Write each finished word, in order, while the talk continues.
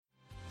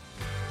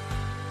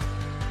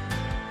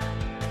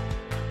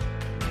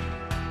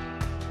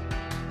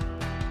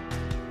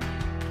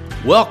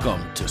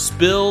Welcome to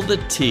Spill the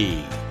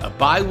Tea, a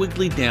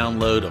bi-weekly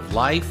download of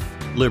life,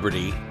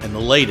 liberty, and the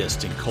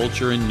latest in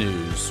culture and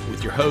news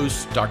with your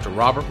hosts, Dr.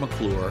 Robert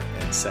McClure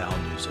and Sal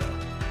Nuzzo.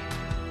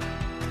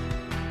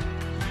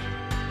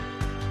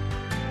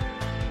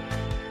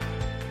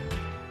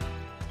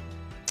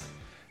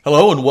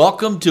 Hello and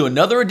welcome to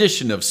another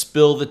edition of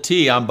Spill the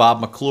Tea. I'm Bob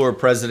McClure,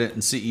 President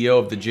and CEO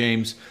of the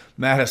James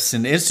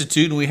Madison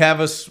Institute, and we have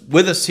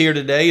with us here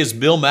today is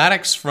Bill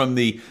Maddox from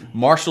the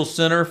Marshall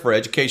Center for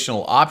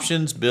Educational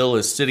Options. Bill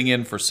is sitting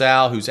in for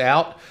Sal, who's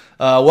out.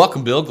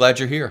 Welcome, Bill. Glad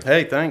you're here.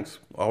 Hey, thanks.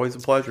 Always a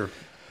pleasure.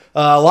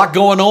 A lot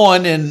going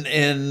on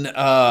in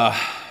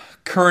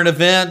current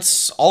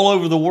events all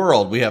over the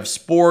world. We have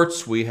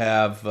sports, we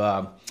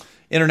have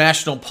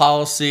international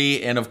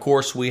policy, and of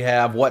course we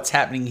have what's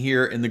happening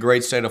here in the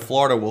great state of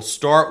Florida. We'll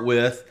start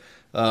with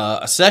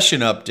a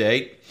session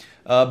update.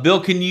 Bill,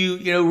 can you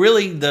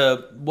really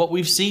what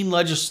we've seen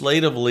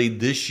legislatively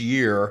this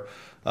year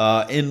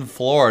in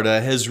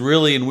Florida has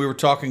really, and we were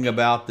talking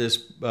about this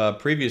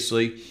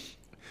previously,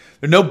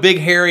 there are no big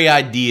hairy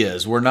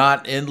ideas. We're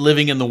not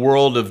living in the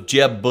world of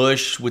Jeb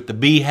Bush with the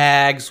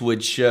BHAGs,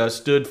 which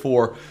stood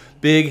for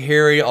big,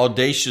 hairy,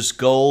 audacious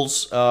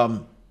goals.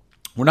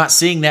 We're not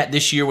seeing that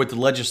this year with the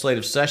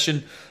legislative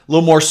session. A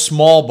little more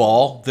small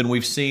ball than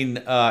we've seen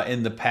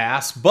in the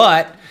past.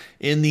 But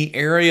in the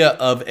area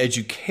of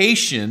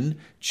education,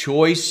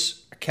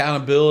 choice,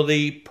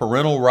 accountability,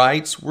 parental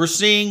rights, we're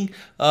seeing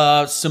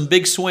some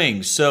big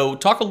swings. So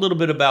talk a little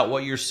bit about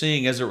what you're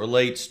seeing as it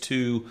relates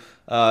to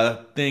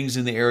things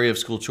in the area of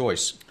school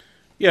choice.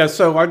 Yeah,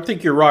 so I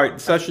think you're right. The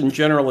session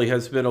generally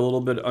has been a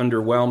little bit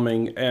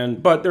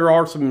underwhelming, but there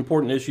are some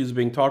important issues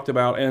being talked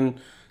about, and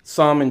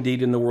some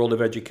indeed in the world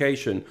of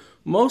education.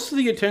 Most of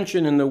the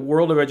attention in the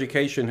world of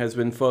education has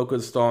been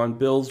focused on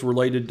bills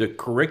related to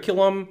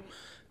curriculum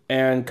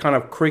and kind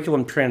of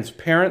curriculum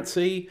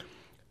transparency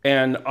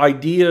and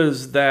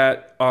ideas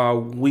that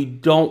we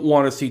don't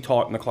want to see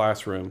taught in the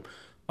classroom.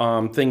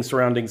 Things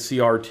surrounding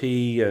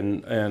CRT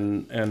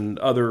and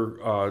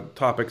other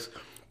topics.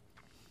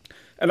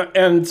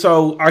 And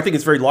so I think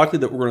it's very likely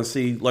that we're going to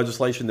see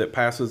legislation that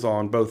passes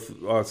on both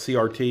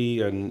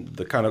CRT and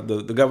the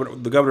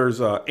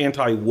governor's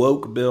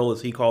anti-woke bill,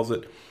 as he calls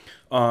it,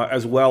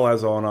 as well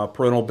as on a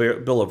parental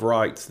bill of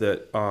rights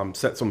that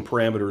set some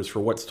parameters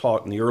for what's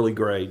taught in the early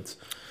grades.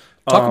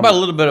 Talk about a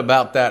little bit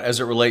about that as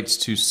it relates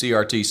to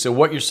CRT. So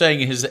what you're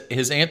saying is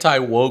his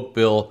anti-woke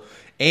bill,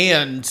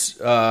 and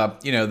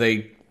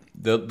the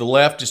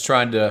left is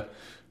trying to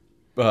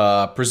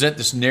present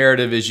this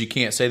narrative as you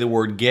can't say the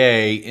word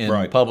gay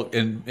in public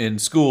in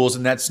schools,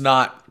 and that's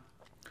not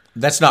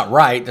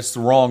right. That's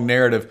the wrong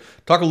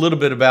narrative. Talk a little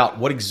bit about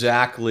what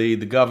exactly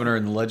the governor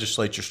and the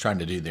legislature is trying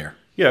to do there.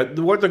 Yeah,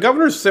 what the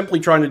governor is simply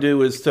trying to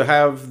do is to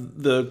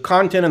have the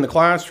content in the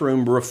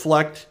classroom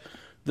reflect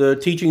the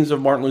teachings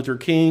of Martin Luther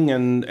King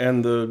and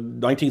the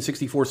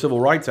 1964 Civil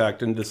Rights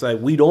Act, and to say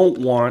we don't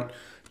want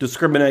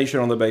discrimination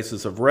on the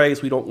basis of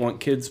race. We don't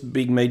want kids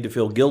being made to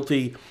feel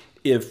guilty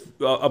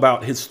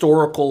about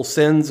historical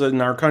sins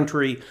in our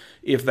country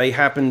if they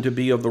happen to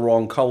be of the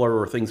wrong color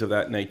or things of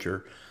that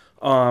nature.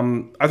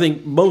 I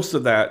think most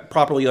of that,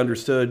 properly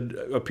understood,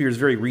 appears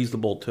very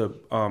reasonable to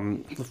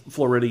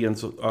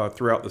Floridians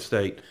throughout the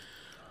state.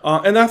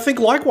 And I think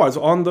likewise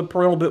on the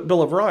parental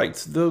bill of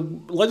rights, the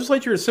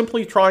legislature is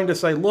simply trying to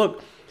say,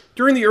 look,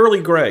 during the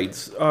early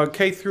grades,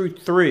 K through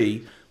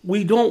 3,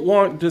 we don't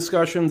want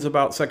discussions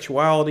about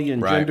sexuality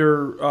and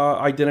gender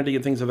identity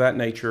and things of that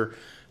nature.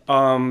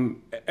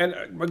 And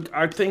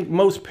I think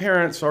most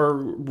parents are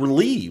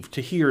relieved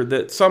to hear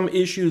that some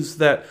issues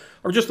that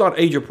are just not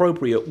age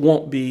appropriate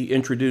won't be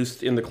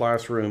introduced in the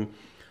classroom.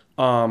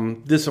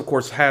 This, of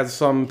course, has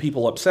some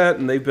people upset,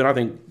 and they've been, I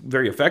think,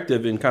 very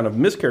effective in kind of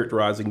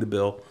mischaracterizing the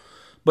bill.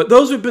 But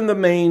those have been the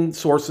main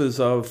sources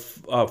of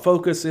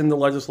focus in the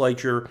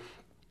legislature.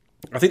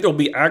 I think there'll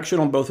be action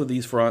on both of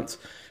these fronts.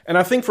 And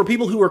I think for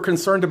people who are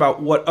concerned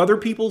about what other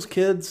people's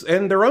kids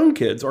and their own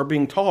kids are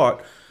being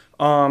taught,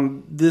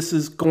 this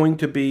is going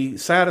to be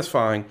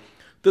satisfying.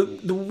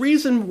 The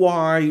reason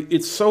why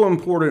it's so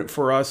important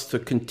for us to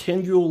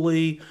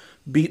continually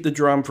beat the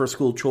drum for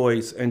school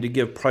choice and to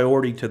give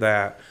priority to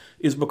that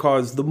is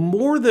because the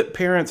more that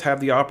parents have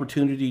the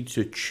opportunity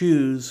to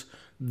choose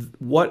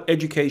what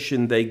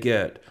education they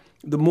get,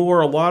 the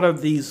more a lot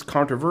of these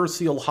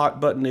controversial hot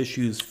button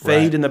issues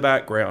fade in the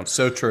background.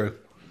 So true.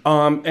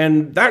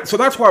 So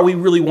that's why we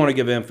really want to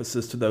give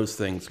emphasis to those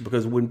things,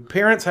 because when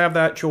parents have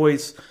that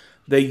choice,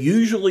 they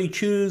usually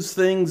choose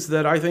things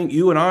that I think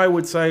you and I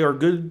would say are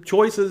good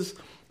choices.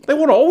 They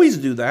won't always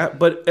do that,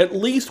 but at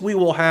least we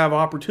will have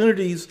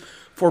opportunities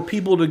for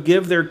people to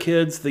give their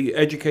kids the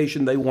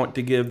education they want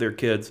to give their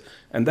kids.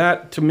 And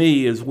that, to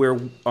me, is where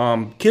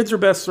kids are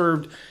best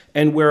served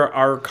and where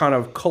our kind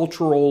of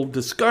cultural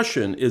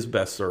discussion is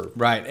best served.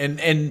 Right.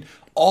 And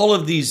all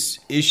of these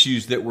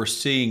issues that we're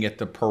seeing at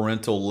the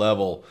parental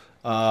level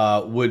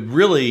would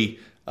really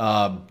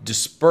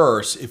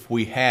disperse if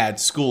we had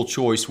school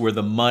choice where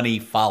the money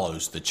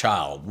follows the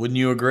child. Wouldn't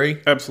you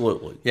agree?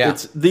 Absolutely. Yeah.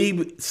 It's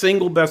the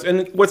single best.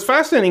 And what's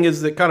fascinating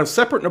is that, kind of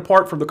separate and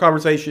apart from the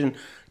conversation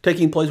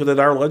taking place within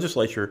our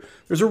legislature,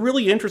 there's a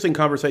really interesting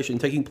conversation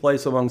taking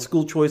place among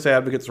school choice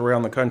advocates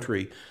around the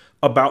country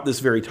about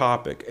this very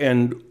topic.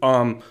 And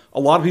a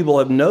lot of people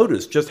have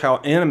noticed just how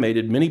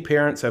animated many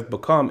parents have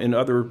become in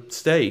other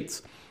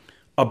states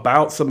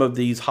about some of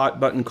these hot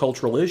button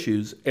cultural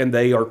issues, and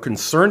they are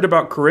concerned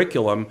about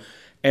curriculum.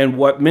 And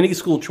what many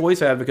school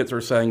choice advocates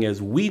are saying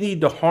is we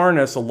need to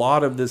harness a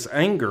lot of this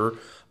anger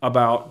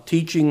about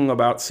teaching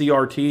about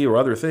CRT or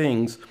other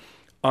things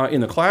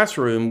in the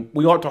classroom.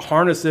 We ought to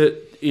harness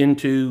it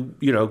into,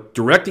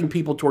 directing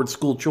people towards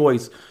school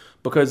choice,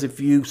 because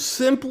if you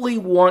simply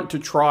want to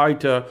try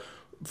to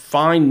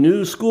find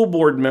new school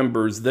board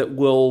members that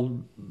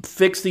will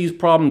fix these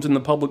problems in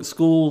the public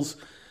schools,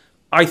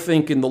 I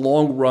think in the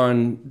long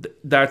run,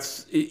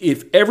 that's,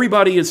 if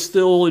everybody is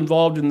still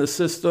involved in the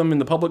system, in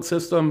the public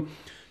system,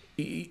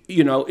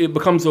 it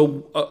becomes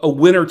a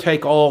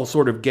winner-take-all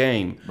sort of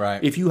game.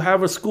 Right. If you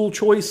have a school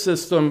choice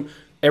system,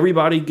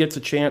 everybody gets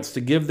a chance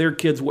to give their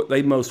kids what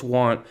they most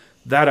want.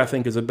 That, I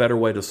think, is a better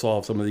way to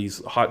solve some of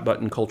these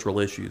hot-button cultural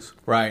issues.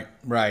 Right.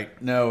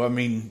 No, I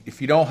mean,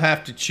 if you don't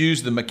have to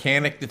choose the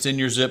mechanic that's in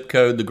your zip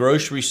code, the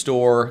grocery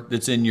store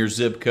that's in your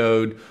zip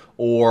code,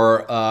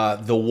 or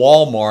the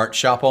Walmart,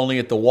 shop only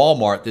at the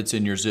Walmart that's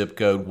in your zip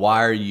code,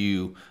 why are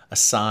you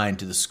assigned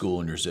to the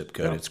school in your zip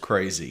code? Yeah. It's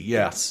crazy.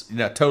 Yes,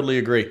 totally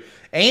agree.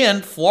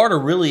 And Florida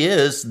really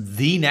is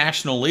the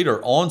national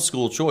leader on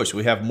school choice.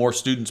 We have more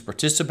students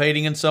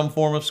participating in some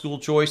form of school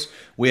choice.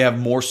 We have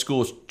more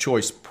school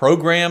choice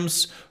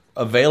programs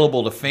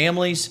available to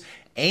families.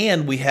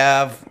 And we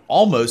have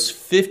almost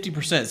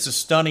 50%. It's a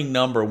stunning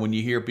number when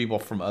you hear people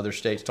from other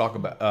states talk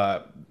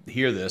about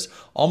hear this.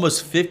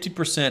 Almost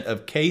 50%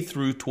 of K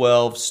through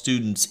 12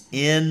 students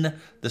in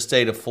the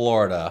state of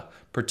Florida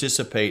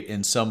participate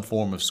in some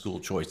form of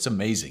school choice. It's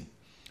amazing.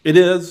 It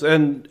is,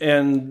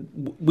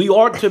 and we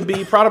ought to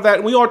be proud of that,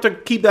 and we ought to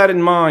keep that in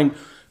mind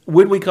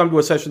when we come to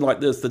a session like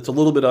this that's a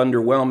little bit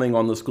underwhelming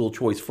on the school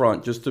choice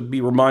front, just to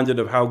be reminded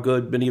of how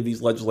good many of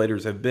these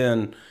legislators have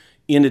been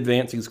in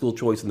advancing school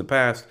choice in the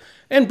past.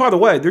 And by the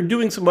way, they're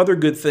doing some other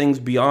good things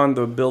beyond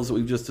the bills that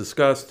we've just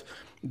discussed.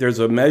 There's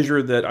a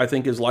measure that I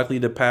think is likely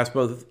to pass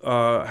both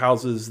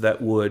houses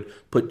that would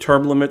put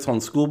term limits on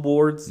school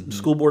boards,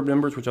 school board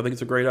members, which I think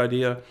is a great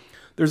idea.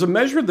 There's a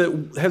measure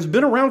that has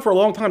been around for a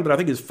long time, but I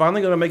think is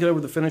finally going to make it over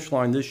the finish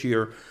line this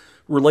year,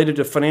 related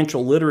to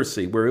financial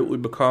literacy, where it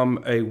would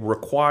become a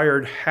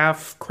required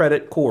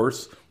half-credit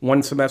course,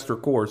 one-semester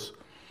course,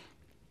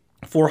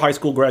 for high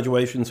school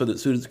graduation, so that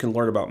students can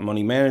learn about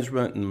money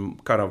management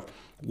and kind of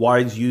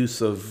wise use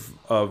of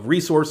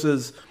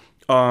resources,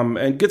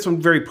 and get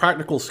some very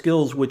practical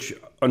skills, which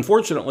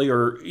unfortunately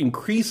are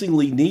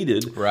increasingly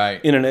needed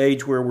in an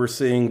age where we're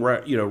seeing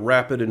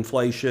rapid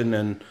inflation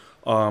and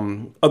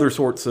other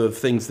sorts of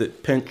things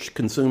that pinch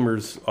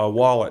consumers'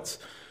 wallets.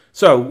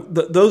 So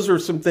those are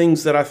some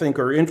things that I think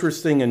are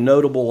interesting and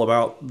notable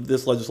about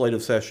this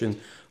legislative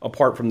session,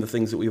 apart from the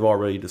things that we've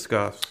already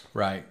discussed.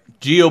 Right.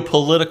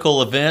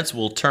 Geopolitical events,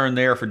 we'll turn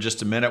there for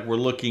just a minute. We're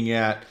looking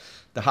at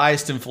the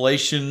highest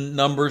inflation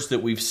numbers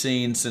that we've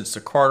seen since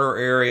the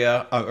Carter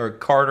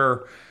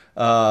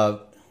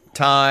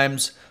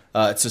times.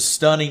 It's a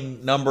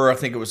stunning number. I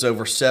think it was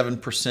over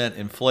 7%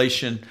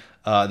 inflation.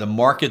 The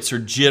markets are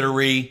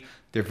jittery.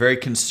 They're very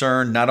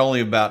concerned not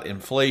only about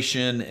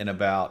inflation and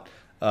about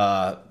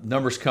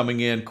numbers coming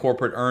in,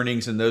 corporate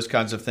earnings and those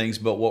kinds of things,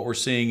 but what we're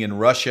seeing in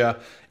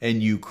Russia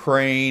and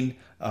Ukraine.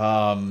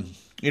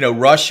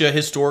 Russia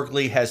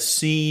historically has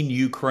seen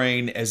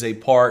Ukraine as a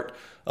part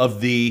of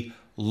the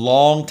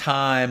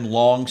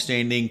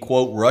long-standing,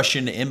 quote,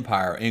 Russian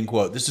Empire, end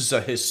quote. This is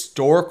a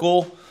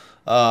historical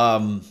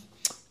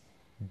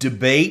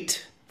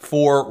debate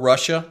for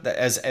Russia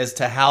as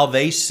to how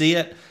they see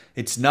it.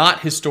 It's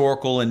not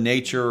historical in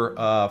nature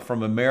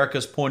from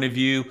America's point of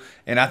view,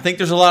 and I think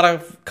there's a lot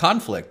of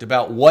conflict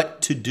about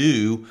what to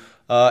do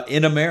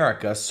in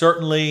America.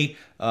 Certainly,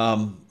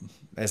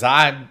 as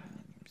I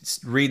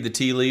read the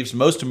tea leaves,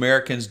 most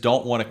Americans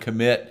don't want to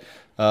commit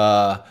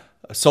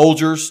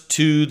soldiers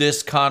to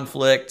this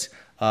conflict,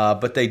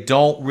 but they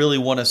don't really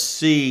want to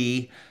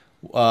see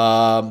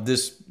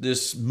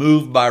this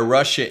move by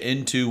Russia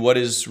into what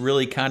is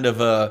really kind of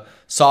a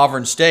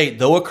sovereign state,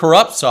 though a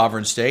corrupt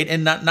sovereign state,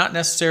 and not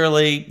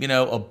necessarily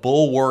a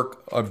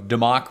bulwark of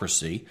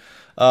democracy.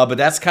 But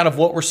that's kind of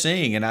what we're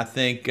seeing, and I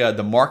think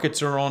the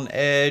markets are on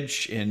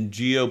edge, and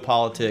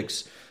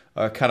geopolitics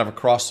kind of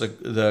across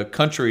the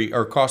country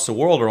or across the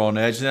world are on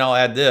edge. And I'll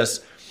add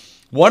this.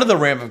 One of the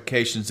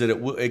ramifications that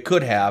it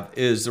could have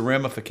is the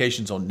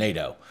ramifications on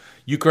NATO.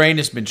 Ukraine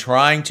has been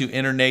trying to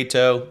enter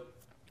NATO.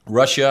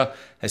 Russia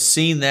has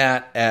seen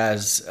that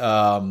as,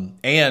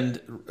 and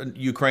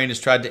Ukraine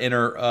has tried to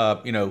enter,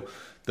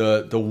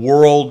 the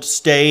world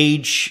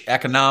stage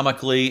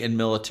economically and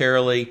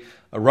militarily.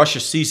 Russia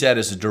sees that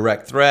as a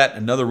direct threat.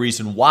 Another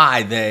reason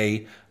why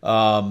they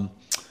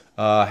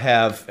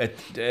have,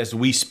 as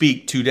we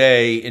speak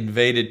today,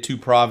 invaded 2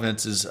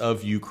 provinces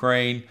of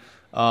Ukraine.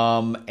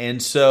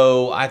 And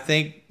so I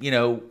think,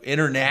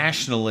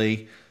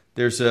 internationally,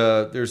 there's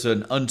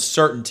an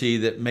uncertainty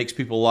that makes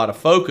people a lot of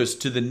focus.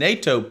 To the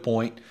NATO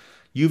point,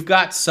 you've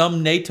got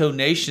some NATO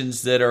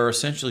nations that are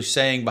essentially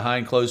saying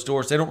behind closed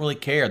doors they don't really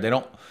care.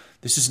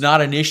 This is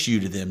not an issue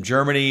to them.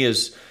 Germany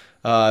is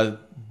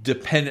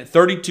dependent.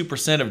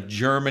 32% of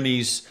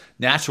Germany's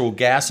natural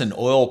gas and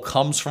oil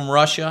comes from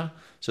Russia,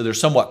 so they're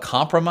somewhat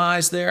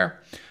compromised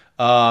there.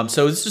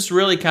 So this is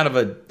really kind of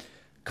a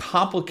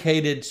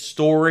complicated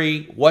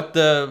story. What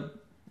the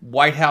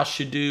White House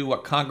should do,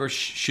 what Congress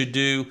should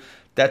do,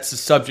 that's the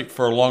subject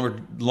for a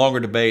longer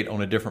debate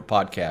on a different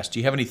podcast. Do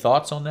you have any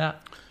thoughts on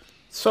that?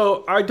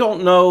 So I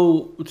don't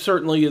know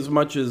certainly as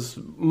much as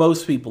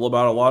most people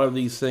about a lot of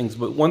these things,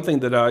 but one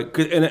thing that I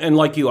could, and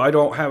like you, I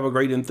don't have a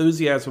great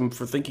enthusiasm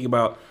for thinking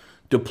about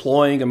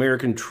deploying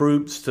American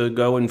troops to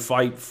go and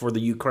fight for the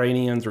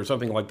Ukrainians or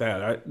something like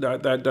that.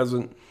 That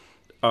doesn't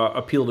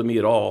appeal to me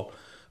at all.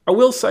 I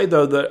will say,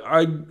 though,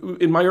 that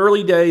in my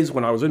early days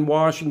when I was in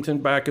Washington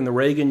back in the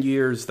Reagan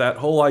years, that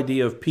whole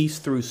idea of peace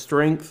through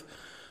strength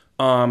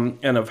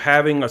and of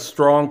having a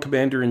strong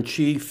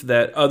commander-in-chief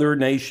that other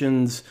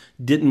nations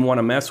didn't want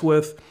to mess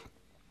with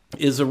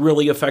is a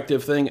really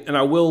effective thing. And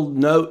I will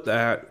note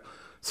that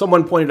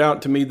someone pointed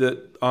out to me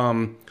that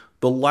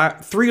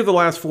 3 of the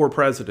last 4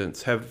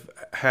 presidents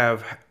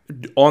have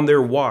on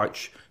their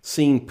watch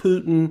seen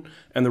Putin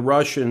and the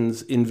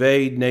Russians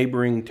invade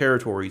neighboring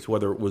territories,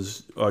 whether it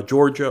was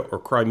Georgia or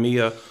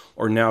Crimea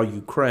or now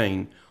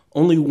Ukraine.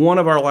 Only one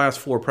of our last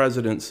 4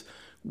 presidents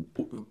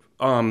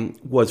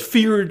was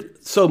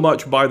feared so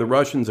much by the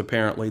Russians,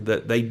 apparently,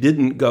 that they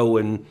didn't go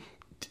and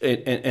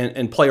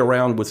play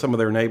around with some of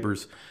their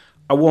neighbors.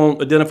 I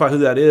won't identify who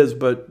that is,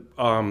 but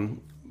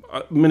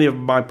many of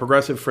my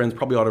progressive friends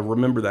probably ought to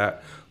remember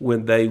that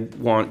when they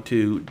want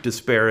to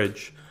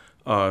disparage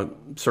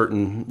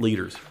certain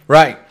leaders.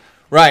 Right.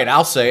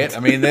 I'll say it. I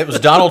mean, it was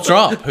Donald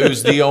Trump,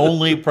 who's the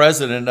only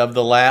president of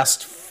the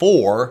last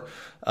 4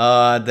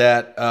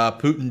 that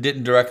Putin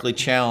didn't directly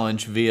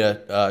challenge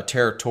via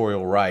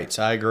territorial rights.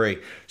 I agree.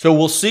 So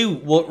we'll see.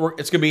 It's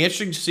going to be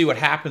interesting to see what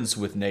happens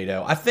with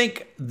NATO. I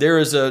think there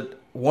is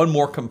one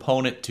more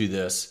component to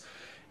this,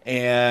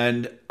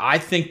 and I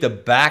think the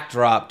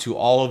backdrop to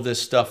all of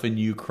this stuff in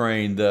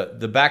Ukraine,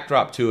 the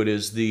backdrop to it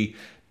is the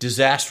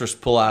disastrous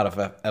pullout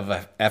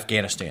of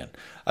Afghanistan.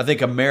 I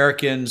think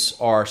Americans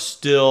are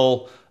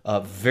still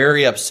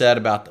very upset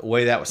about the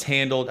way that was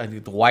handled. I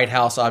think the White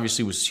House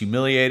obviously was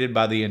humiliated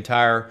by the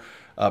entire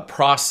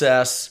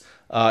process,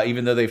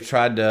 even though they've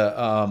tried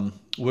to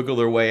wiggle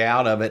their way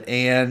out of it.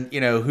 And, who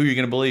are you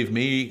going to believe,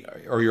 me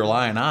or your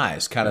lying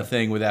eyes kind of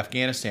thing with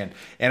Afghanistan.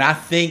 And I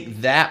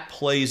think that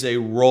plays a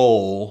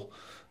role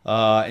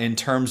in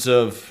terms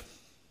of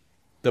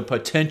the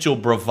potential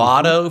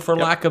bravado, for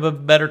lack of a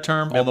better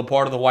term, on the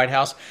part of the White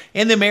House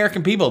and the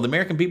American people. The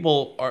American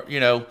people are,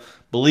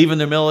 believe in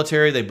their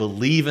military. They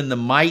believe in the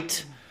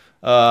might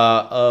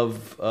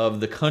of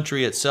the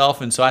country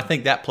itself, and so I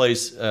think that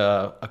plays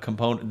a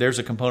component. There's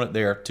a component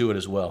there to it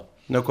as well.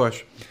 No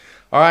question.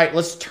 All right,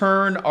 let's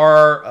turn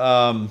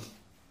our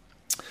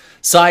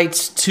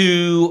sights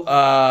to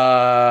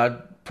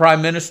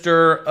Prime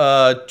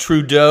Minister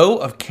Trudeau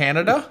of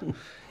Canada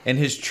and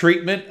his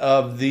treatment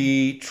of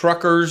the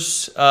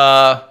truckers'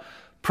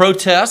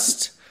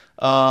 protest.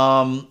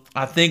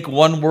 I think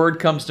one word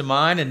comes to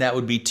mind, and that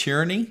would be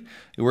tyranny.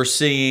 We're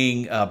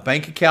seeing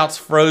bank accounts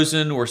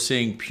frozen. We're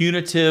seeing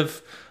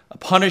punitive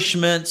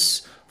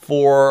punishments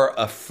for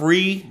a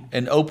free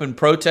and open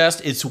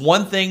protest. It's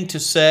one thing to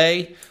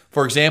say,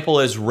 for example,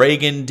 as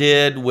Reagan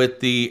did with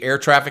the air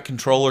traffic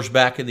controllers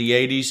back in the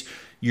 80s,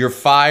 you're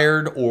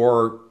fired,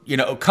 or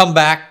come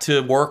back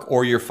to work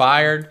or you're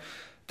fired.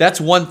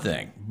 That's one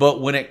thing.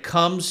 But when it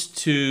comes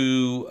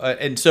to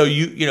and so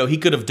he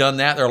could have done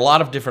that. There are a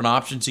lot of different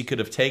options he could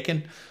have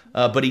taken,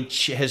 but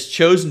he has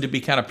chosen to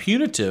be kind of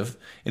punitive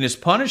in his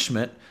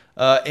punishment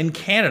in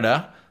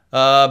Canada,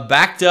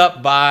 backed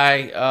up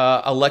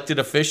by elected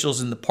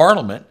officials in the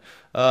Parliament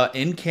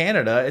in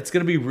Canada. It's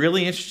going to be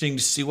really interesting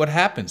to see what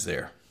happens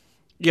there.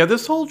 Yeah,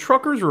 this whole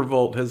truckers'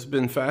 revolt has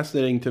been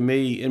fascinating to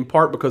me, in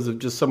part because of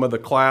just some of the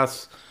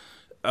class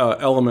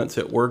elements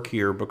at work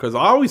here, because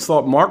I always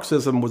thought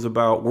Marxism was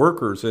about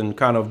workers and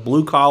kind of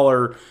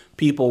blue-collar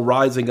people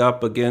rising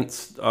up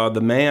against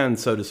the man,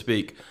 so to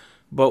speak.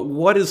 But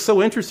what is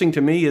so interesting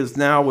to me is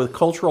now with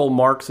cultural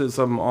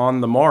Marxism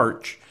on the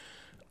march,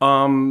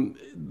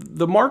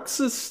 the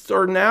Marxists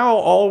are now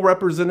all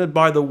represented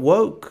by the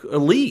woke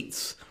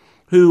elites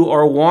who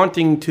are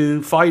wanting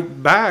to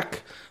fight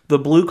back the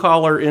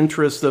blue-collar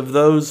interests of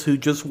those who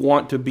just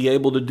want to be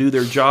able to do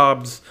their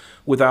jobs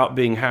without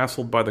being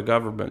hassled by the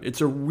government. It's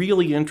a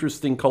really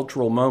interesting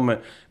cultural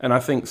moment, and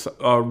I think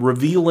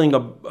revealing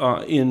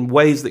in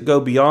ways that go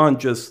beyond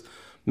just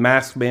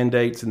mask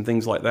mandates and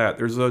things like that.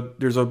 There's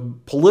a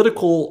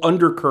political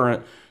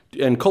undercurrent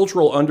and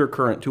cultural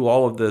undercurrent to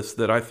all of this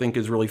that I think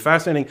is really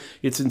fascinating.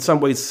 It's in some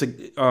ways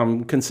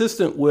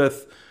consistent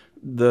with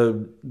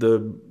the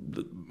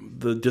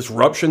the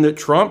disruption that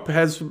Trump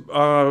has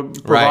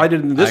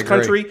provided in this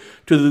country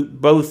to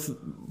both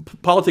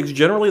politics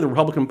generally, the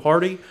Republican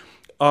Party,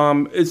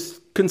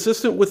 is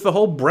consistent with the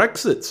whole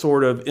Brexit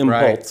sort of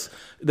impulse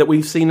that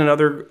we've seen in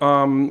other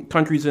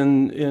countries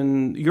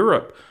in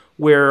Europe,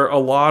 where a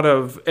lot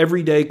of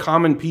everyday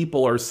common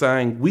people are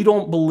saying, we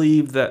don't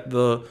believe that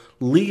the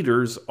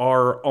leaders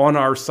are on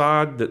our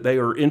side, that they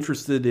are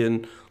interested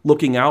in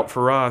looking out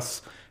for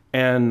us.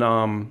 And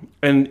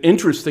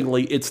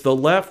interestingly, it's the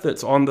left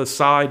that's on the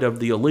side of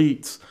the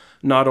elites,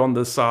 not on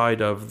the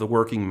side of the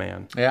working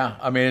man. Yeah,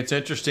 I mean, it's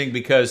interesting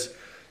because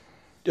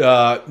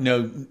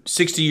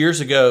 60 years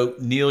ago,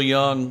 Neil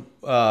Young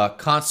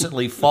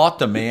constantly fought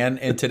the man,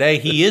 and today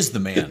he is the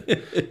man.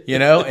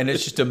 And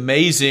it's just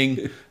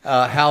amazing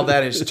how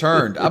that has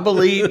turned. I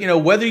believe,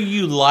 whether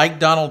you like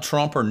Donald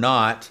Trump or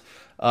not,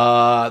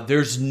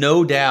 there's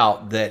no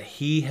doubt that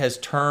he has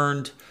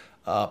turned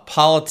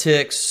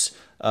politics,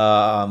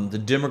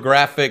 the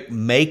demographic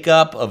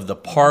makeup of the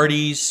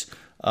parties,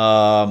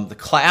 the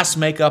class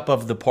makeup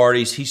of the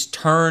parties, he's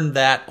turned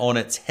that on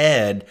its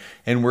head,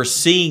 and we're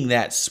seeing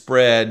that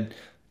spread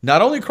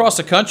not only across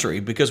the country,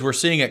 because we're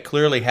seeing it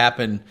clearly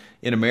happen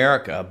in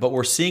America, but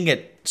we're seeing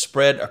it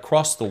spread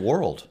across the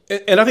world.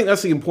 And I think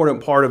that's the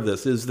important part of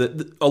this, is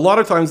that a lot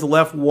of times the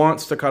left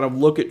wants to kind of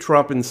look at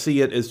Trump and see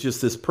it as just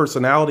this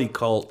personality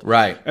cult.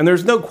 Right. And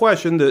there's no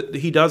question that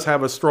he does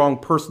have a strong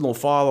personal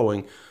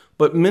following.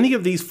 But many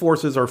of these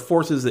forces are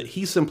forces that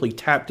he simply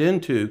tapped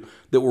into,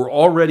 that were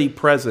already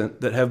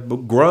present, that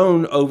have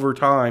grown over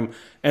time,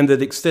 and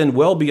that extend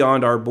well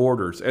beyond our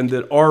borders, and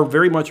that are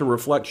very much a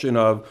reflection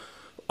of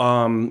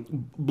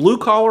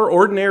blue-collar,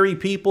 ordinary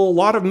people, a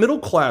lot of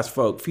middle-class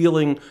folk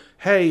feeling,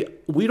 hey,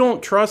 we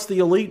don't trust the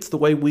elites the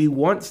way we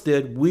once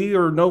did. We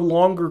are no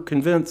longer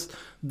convinced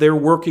they're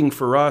working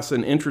for us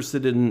and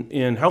interested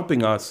in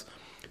helping us.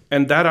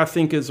 And that, I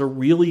think, is a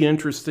really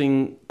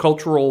interesting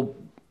cultural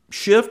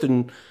shift,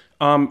 and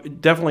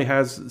definitely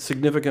has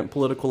significant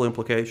political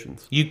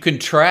implications. You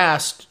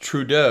contrast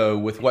Trudeau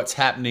with what's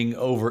happening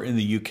over in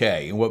the UK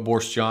and what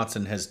Boris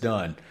Johnson has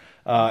done.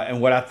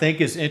 And what I think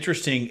is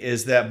interesting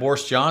is that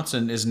Boris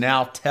Johnson is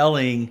now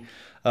telling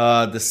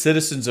the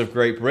citizens of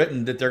Great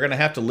Britain that they're going to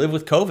have to live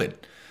with COVID.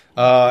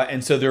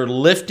 And so they're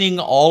lifting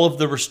all of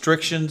the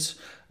restrictions.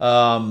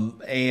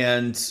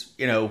 And,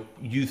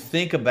 you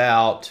think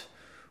about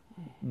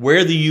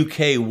where the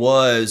UK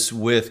was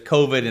with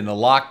COVID and the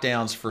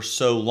lockdowns for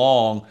so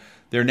long.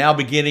 They're now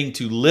beginning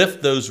to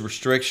lift those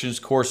restrictions.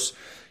 Of course,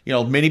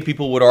 many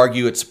people would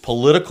argue it's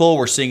political.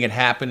 We're seeing it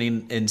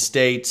happening in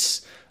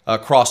states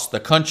across the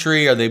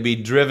country. Are they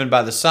being driven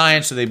by the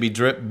science? Are they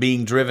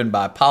being driven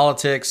by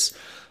politics?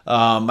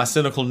 My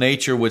cynical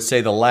nature would say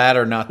the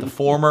latter, not the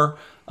former.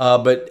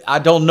 But I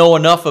don't know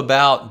enough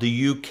about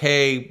the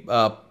UK.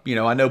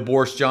 I know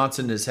Boris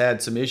Johnson has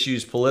had some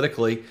issues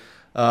politically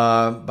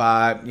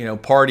by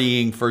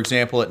partying, for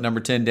example, at number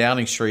 10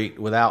 Downing Street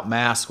without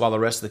masks while the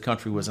rest of the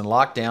country was in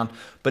lockdown.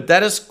 But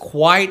that is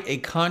quite a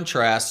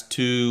contrast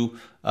to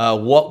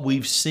what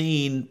we've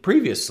seen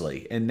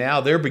previously. And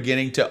now they're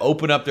beginning to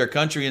open up their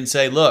country and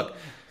say, look,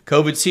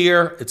 COVID's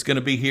here. It's going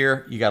to be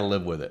here. You got to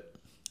live with it.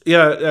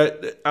 Yeah,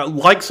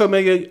 like so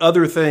many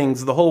other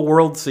things, the whole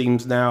world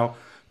seems now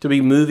to be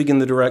moving in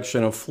the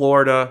direction of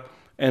Florida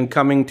and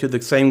coming to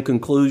the same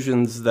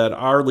conclusions that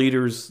our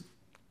leaders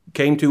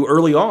came to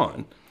early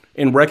on,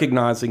 in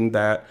recognizing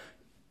that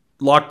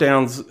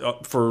lockdowns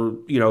for,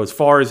 as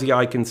far as the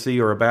eye can see,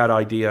 are a bad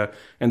idea,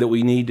 and that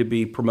we need to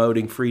be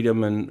promoting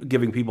freedom and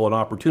giving people an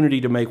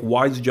opportunity to make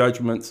wise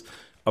judgments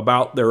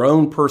about their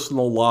own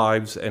personal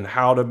lives and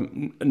how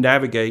to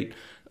navigate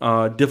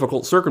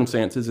difficult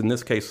circumstances, in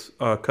this case,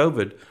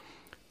 COVID.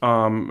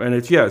 And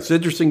it's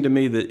interesting to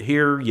me that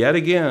here, yet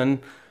again,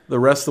 the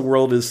rest of the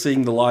world is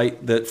seeing the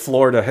light that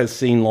Florida has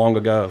seen long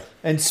ago.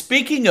 And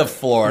speaking of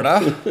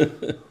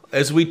Florida,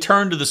 as we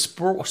turn to the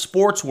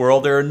sports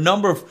world, there are a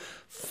number of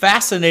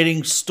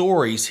fascinating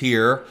stories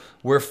here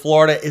where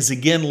Florida is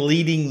again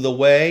leading the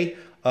way.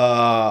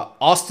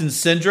 Austin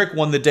Cindric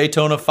won the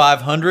Daytona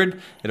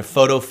 500 at a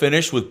photo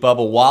finish with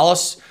Bubba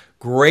Wallace.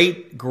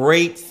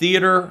 Great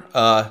theater,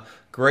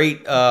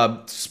 great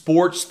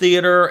sports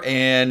theater,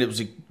 and it was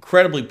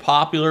incredibly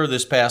popular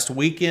this past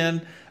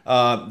weekend.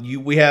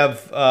 We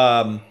have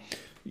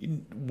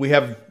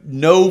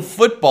no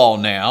football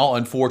now,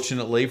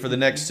 unfortunately, for the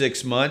next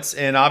 6 months.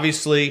 And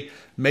obviously,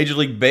 Major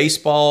League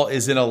Baseball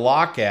is in a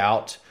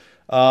lockout.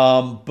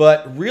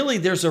 But really,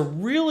 there's a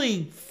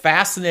really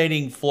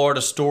fascinating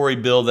Florida story,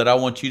 Bill, that I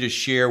want you to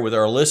share with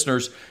our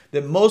listeners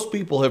that most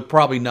people have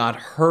probably not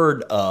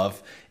heard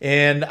of.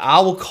 And I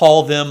will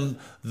call them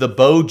the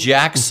Bo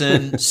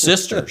Jackson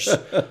sisters.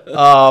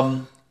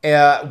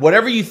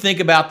 Whatever you think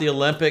about the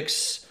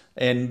Olympics,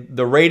 and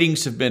the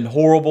ratings have been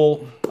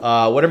horrible.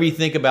 Whatever you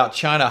think about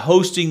China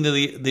hosting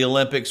the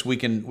Olympics, we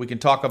can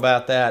talk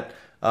about that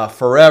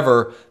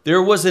forever.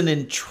 There was an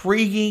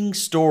intriguing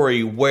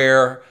story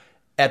where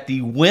at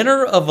the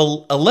winter of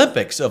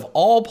Olympics, of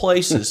all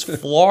places,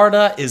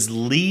 Florida is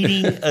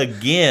leading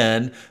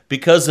again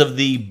because of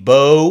the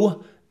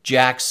Bo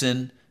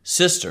Jackson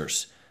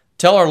sisters.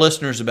 Tell our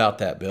listeners about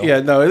that, Bill.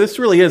 Yeah, no, this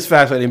really is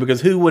fascinating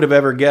because who would have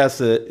ever guessed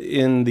that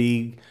in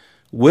the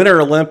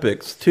Winter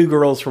Olympics, 2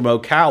 girls from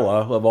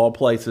Ocala, of all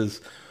places,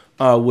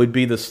 would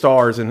be the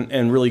stars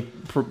and really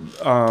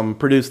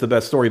produce the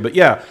best story. But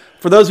yeah,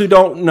 for those who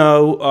don't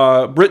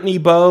know, Brittany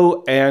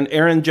Bowe and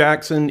Erin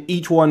Jackson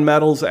each won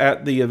medals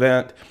at the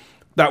event.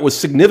 That was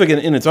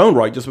significant in its own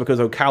right, just because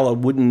Ocala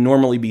wouldn't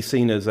normally be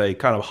seen as a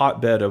kind of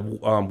hotbed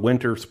of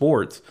winter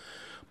sports.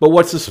 But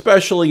what's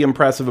especially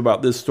impressive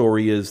about this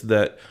story is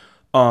that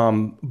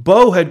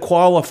Bowe had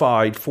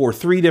qualified for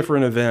 3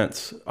 different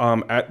events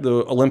at the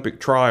Olympic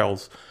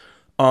trials.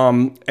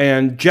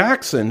 And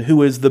Jackson,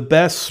 who is the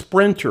best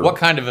sprinter. What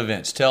kind of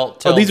events? Tell.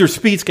 These are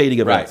speed skating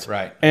events.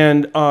 Right.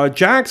 And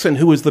Jackson,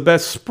 who is the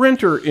best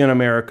sprinter in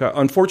America,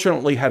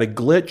 unfortunately had a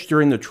glitch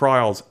during the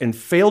trials and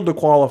failed to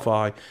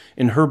qualify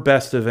in her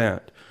best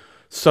event.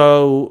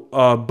 So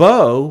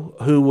Bowe,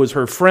 who was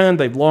her friend,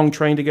 they've long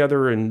trained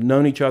together and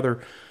known each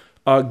other,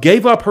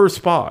 gave up her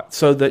spot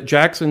so that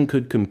Jackson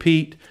could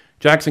compete.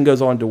 Jackson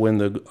goes on to win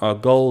the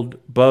gold.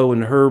 Bowe,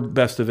 in her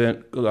best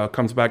event,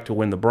 comes back to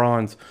win the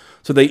bronze.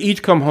 So they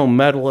each come home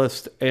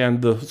medalists,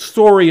 and the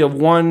story of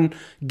one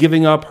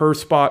giving up her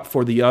spot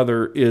for the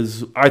other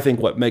is, I think,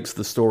 what makes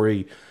the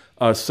story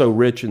so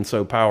rich and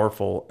so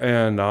powerful.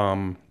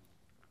 And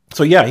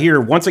so, yeah,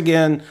 here, once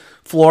again,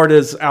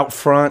 Florida's out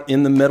front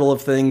in the middle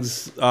of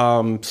things,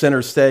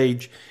 center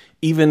stage,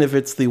 even if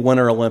it's the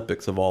Winter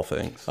Olympics of all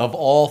things. Of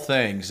all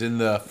things. In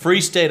the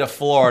free state of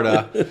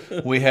Florida,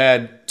 we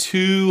had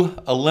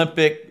 2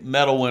 Olympic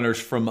medal winners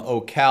from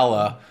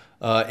Ocala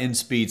in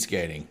speed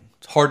skating.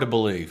 It's hard to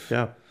believe.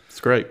 Yeah, it's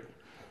great.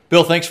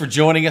 Bill, thanks for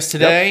joining us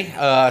today.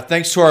 Yep.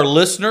 Thanks to our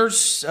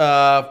listeners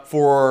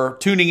for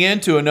tuning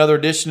in to another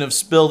edition of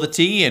Spill the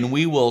Tea, and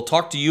we will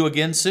talk to you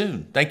again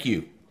soon. Thank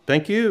you.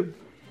 Thank you.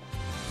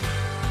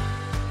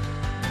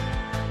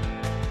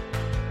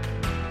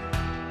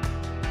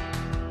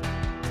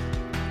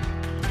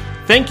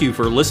 Thank you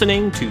for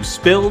listening to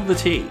Spill the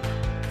Tea.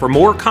 For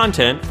more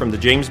content from the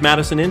James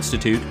Madison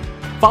Institute,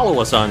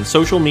 follow us on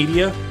social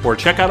media or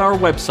check out our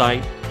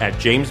website at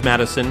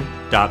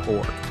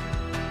jamesmadison.org.